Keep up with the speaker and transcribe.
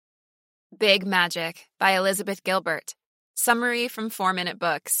Big Magic by Elizabeth Gilbert. Summary from 4-Minute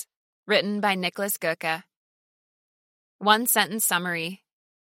Books. Written by Nicholas Goeke. One-sentence summary.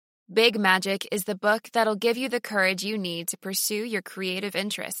 Big Magic is the book that'll give you the courage you need to pursue your creative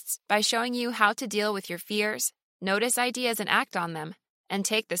interests by showing you how to deal with your fears, notice ideas and act on them, and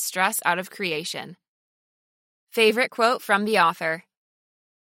take the stress out of creation. Favorite quote from the author.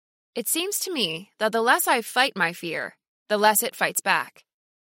 It seems to me that the less I fight my fear, the less it fights back.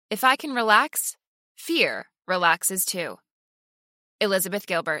 If I can relax, fear relaxes too. Elizabeth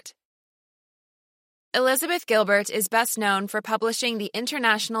Gilbert. Elizabeth Gilbert is best known for publishing the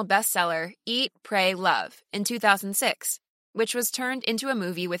international bestseller Eat, Pray, Love in 2006, which was turned into a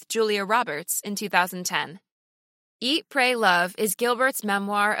movie with Julia Roberts in 2010. Eat, Pray, Love is Gilbert's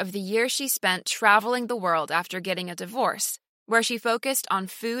memoir of the year she spent traveling the world after getting a divorce, where she focused on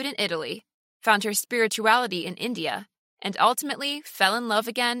food in Italy, found her spirituality in India, and ultimately fell in love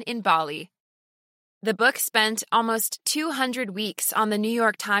again in Bali. The book spent almost 200 weeks on the New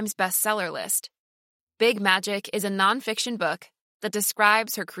York Times bestseller list. Big Magic is a nonfiction book that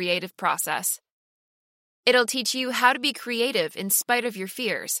describes her creative process. It'll teach you how to be creative in spite of your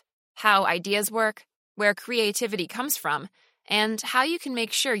fears, how ideas work, where creativity comes from, and how you can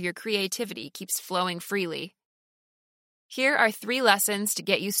make sure your creativity keeps flowing freely. Here are 3 lessons to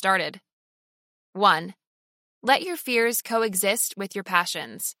get you started. 1. Let your fears coexist with your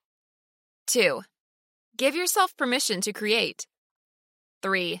passions. 2. Give yourself permission to create.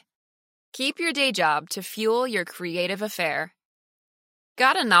 3. Keep your day job to fuel your creative affair.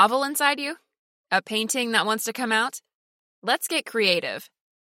 Got a novel inside you? A painting that wants to come out? Let's get creative.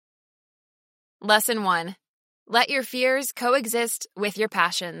 Lesson 1. Let your fears coexist with your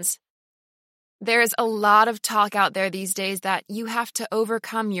passions. There's a lot of talk out there these days that you have to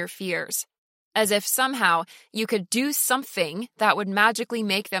overcome your fears, as if somehow you could do something that would magically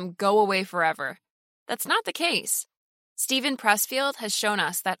make them go away forever. That's not the case. Steven Pressfield has shown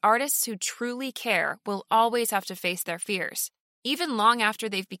us that artists who truly care will always have to face their fears, even long after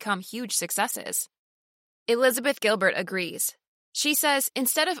they've become huge successes. Elizabeth Gilbert agrees. She says,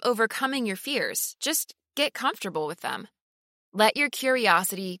 instead of overcoming your fears, just get comfortable with them. Let your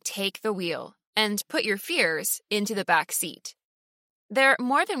curiosity take the wheel and put your fears into the back seat. They're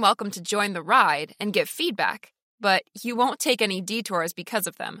more than welcome to join the ride and give feedback, but you won't take any detours because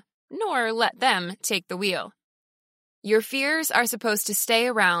of them, nor let them take the wheel. Your fears are supposed to stay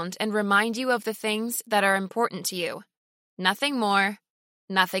around and remind you of the things that are important to you. Nothing more,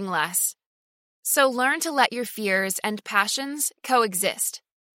 nothing less. So learn to let your fears and passions coexist,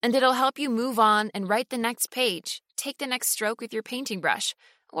 and it'll help you move on and write the next page, take the next stroke with your painting brush,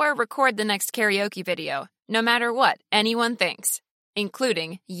 or record the next karaoke video, no matter what anyone thinks,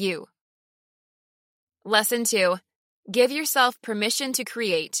 including you. Lesson 2. Give yourself permission to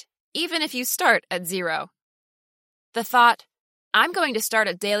create, even if you start at 0. The thought, I'm going to start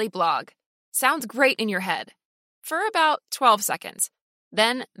a daily blog, sounds great in your head, for about 12 seconds.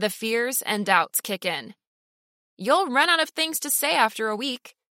 Then the fears and doubts kick in. You'll run out of things to say after a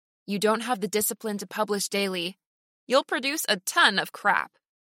week. You don't have the discipline to publish daily. You'll produce a ton of crap.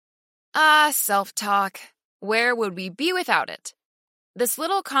 Self-talk. Where would we be without it? This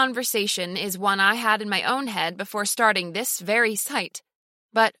little conversation is one I had in my own head before starting this very site.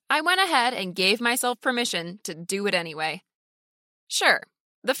 But I went ahead and gave myself permission to do it anyway. Sure,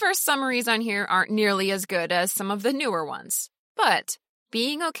 the first summaries on here aren't nearly as good as some of the newer ones, but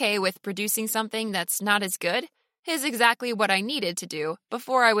being okay with producing something that's not as good is exactly what I needed to do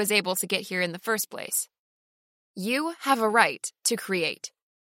before I was able to get here in the first place. You have a right to create,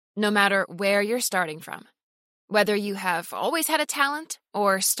 no matter where you're starting from. Whether you have always had a talent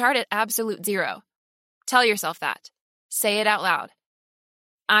or start at absolute 0. Tell yourself that. Say it out loud.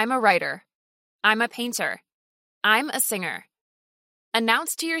 I'm a writer. I'm a painter. I'm a singer.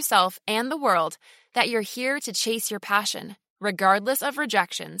 Announce to yourself and the world that you're here to chase your passion, regardless of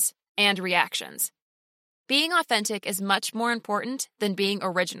rejections and reactions. Being authentic is much more important than being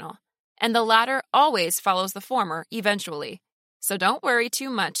original, and the latter always follows the former eventually. So don't worry too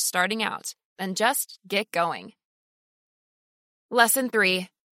much starting out, and just get going. Lesson 3.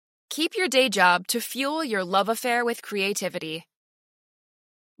 Keep your day job to fuel your love affair with creativity.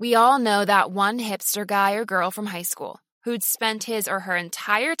 We all know that one hipster guy or girl from high school who'd spent his or her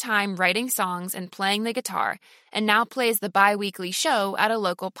entire time writing songs and playing the guitar and now plays the bi-weekly show at a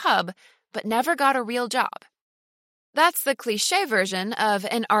local pub but never got a real job. That's the cliché version of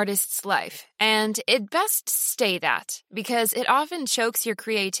an artist's life, and it'd best stay that because it often chokes your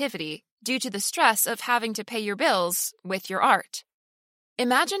creativity due to the stress of having to pay your bills with your art.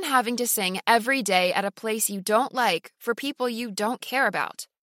 Imagine having to sing every day at a place you don't like for people you don't care about.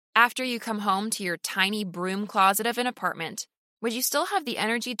 After you come home to your tiny broom closet of an apartment, would you still have the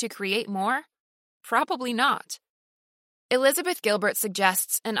energy to create more? Probably not. Elizabeth Gilbert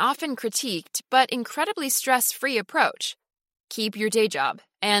suggests an often critiqued but incredibly stress-free approach. Keep your day job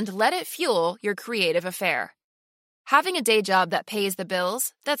and let it fuel your creative affair. Having a day job that pays the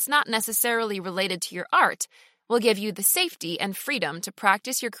bills, that's not necessarily related to your art, will give you the safety and freedom to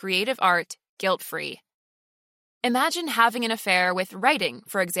practice your creative art guilt-free. Imagine having an affair with writing,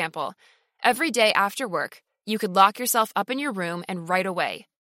 for example. Every day after work, you could lock yourself up in your room and write away,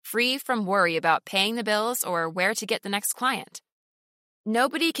 free from worry about paying the bills or where to get the next client.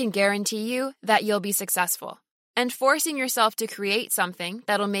 Nobody can guarantee you that you'll be successful, and forcing yourself to create something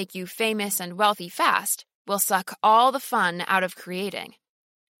that'll make you famous and wealthy fast will suck all the fun out of creating.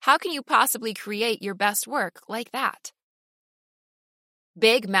 How can you possibly create your best work like that?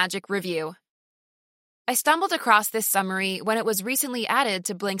 Big Magic Review. I stumbled across this summary when it was recently added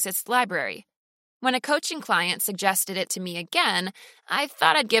to Blinkist's library. When a coaching client suggested it to me again, I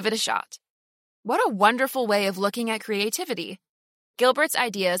thought I'd give it a shot. What a wonderful way of looking at creativity. Gilbert's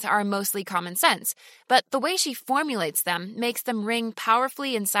ideas are mostly common sense, but the way she formulates them makes them ring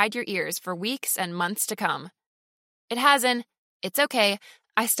powerfully inside your ears for weeks and months to come. It has an, "It's okay,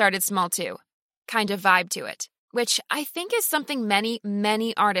 I started small too," kind of vibe to it, which I think is something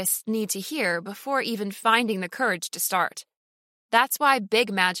many artists need to hear before even finding the courage to start. That's why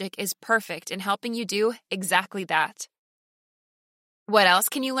Big Magic is perfect in helping you do exactly that. What else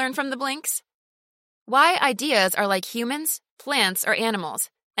can you learn from the Blinks? Why ideas are like humans, plants, or animals,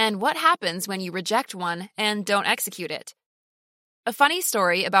 and what happens when you reject one and don't execute it. A funny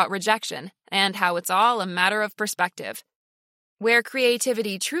story about rejection and how it's all a matter of perspective. Where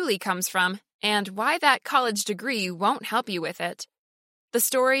creativity truly comes from, and why that college degree won't help you with it. The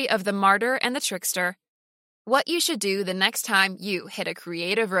story of the martyr and the trickster. What you should do the next time you hit a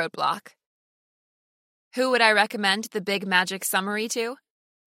creative roadblock. Who would I recommend the Big Magic summary to?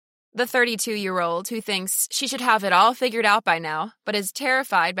 The 32-year-old who thinks she should have it all figured out by now, but is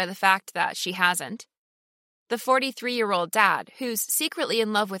terrified by the fact that she hasn't. The 43-year-old dad who's secretly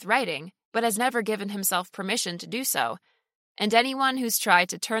in love with writing, but has never given himself permission to do so. And anyone who's tried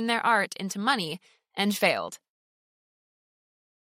to turn their art into money and failed.